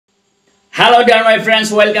Hello dear my friends,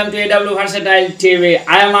 welcome to AW Versatile TV.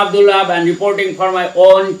 I am Abdul Wahab and reporting for my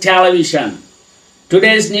own television.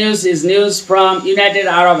 Today's news is news from United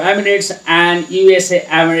Arab Emirates and USA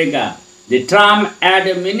America. The Trump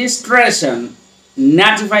administration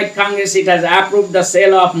notified Congress it has approved the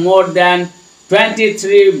sale of more than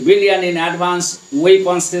 23 billion in advanced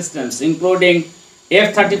weapon systems, including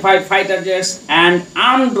F-35 fighter jets and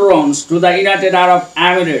armed drones to the United Arab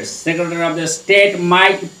Emirates. Secretary of the State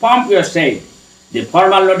Mike Pompeo said the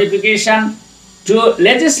formal notification to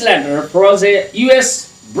legislators follows a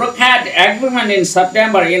U.S. blockade agreement in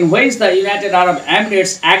September in which the United Arab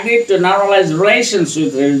Emirates agreed to normalize relations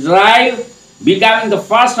with Israel, becoming the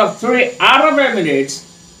first of three Arab Emirates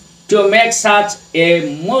to make such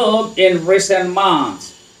a move in recent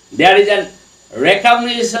months. There is an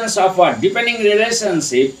recognition of a deepening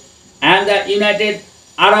relationship and the United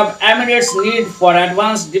Arab Emirates' need for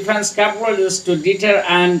advanced defense capabilities to deter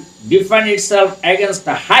and defend itself against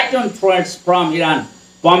the heightened threats from Iran,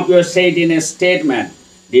 Pompeo said in a statement.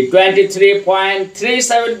 The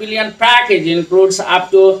 23.37 billion package includes up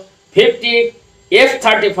to 50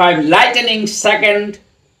 F-35 Lightning II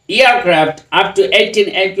aircraft, up to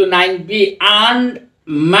 18 MQ-9B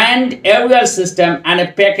unmanned aerial system, and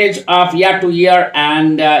a package of air-to-air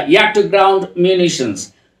and air-to-ground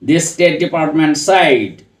munitions, the State Department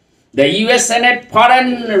said. The U.S. Senate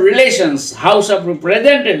Foreign Relations, House of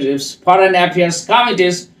Representatives, Foreign Affairs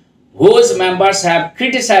Committees, whose members have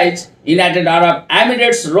criticized United Arab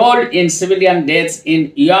Emirates' role in civilian deaths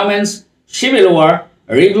in Yemen's civil war,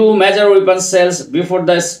 review major weapons sales before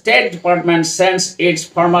the State Department sends its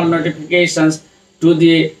formal notifications to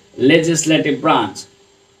the legislative branch.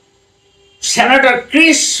 Senator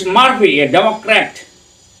Chris Murphy, a Democrat,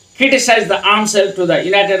 criticized the arms sale to the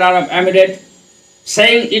United Arab Emirates,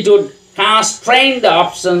 saying it would constrain the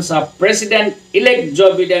options of President-elect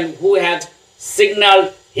Joe Biden, who has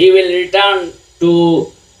signaled he will return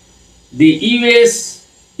to the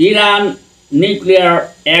U.S.-Iran nuclear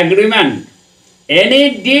agreement.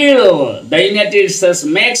 Any deal the United States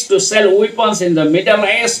makes to sell weapons in the Middle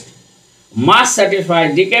East must satisfy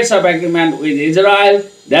decades of agreement with Israel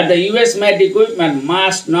that the U.S.-made equipment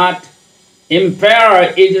must not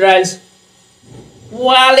impair Israel's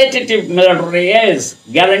qualitative military aids,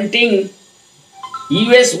 guaranteeing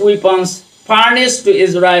U.S. weapons furnished to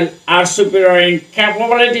Israel are superior in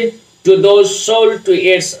capability to those sold to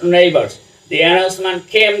its neighbors. The announcement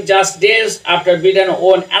came just days after Biden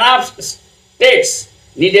owned enough states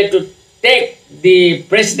needed to take the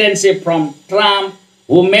presidency from Trump,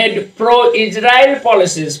 who made pro-Israel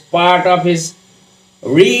policies part of his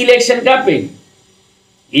re-election campaign.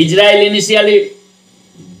 Israel initially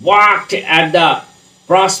balked at the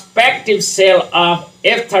prospective sale of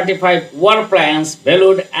F-35 warplanes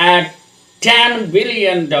valued at $10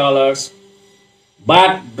 billion,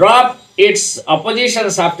 but dropped its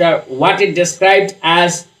oppositions after what it described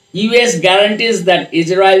as U.S. guarantees that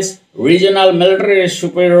Israel's regional military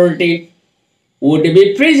superiority would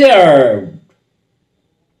be preserved.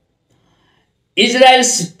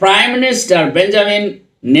 Israel's Prime Minister Benjamin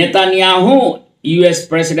Netanyahu, U.S.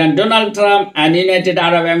 President Donald Trump, and United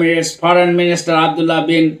Arab Emirates Foreign Minister Abdullah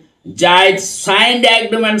bin Zayed signed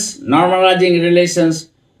agreements normalizing relations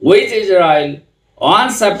with Israel on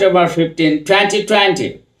September 15,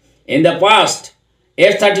 2020. In the past,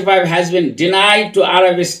 F-35 has been denied to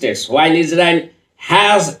Arab states, while Israel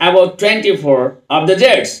has about 24 of the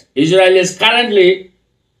jets. Israel is currently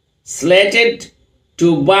slated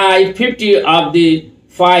to buy 50 of the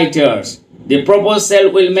fighters. The proposed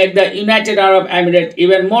sale will make the United Arab Emirates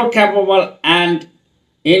even more capable and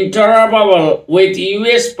interoperable with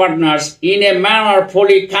U.S. partners in a manner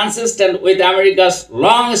fully consistent with America's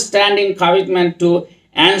long-standing commitment to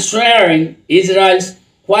ensuring Israel's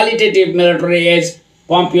qualitative military aids,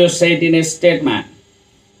 Pompeo said in a statement.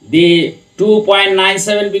 The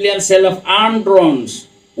 2.97 billion sale of armed drones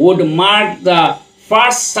would mark the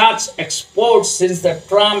first such exports since the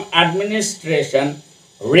Trump administration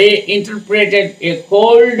reinterpreted a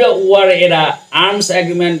Cold War-era arms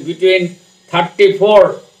agreement between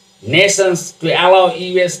 34 nations to allow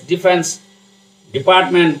U.S. Defense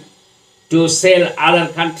Department to sell other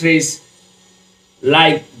countries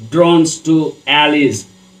like drones to allies.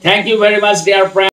 Thank you very much, dear friends.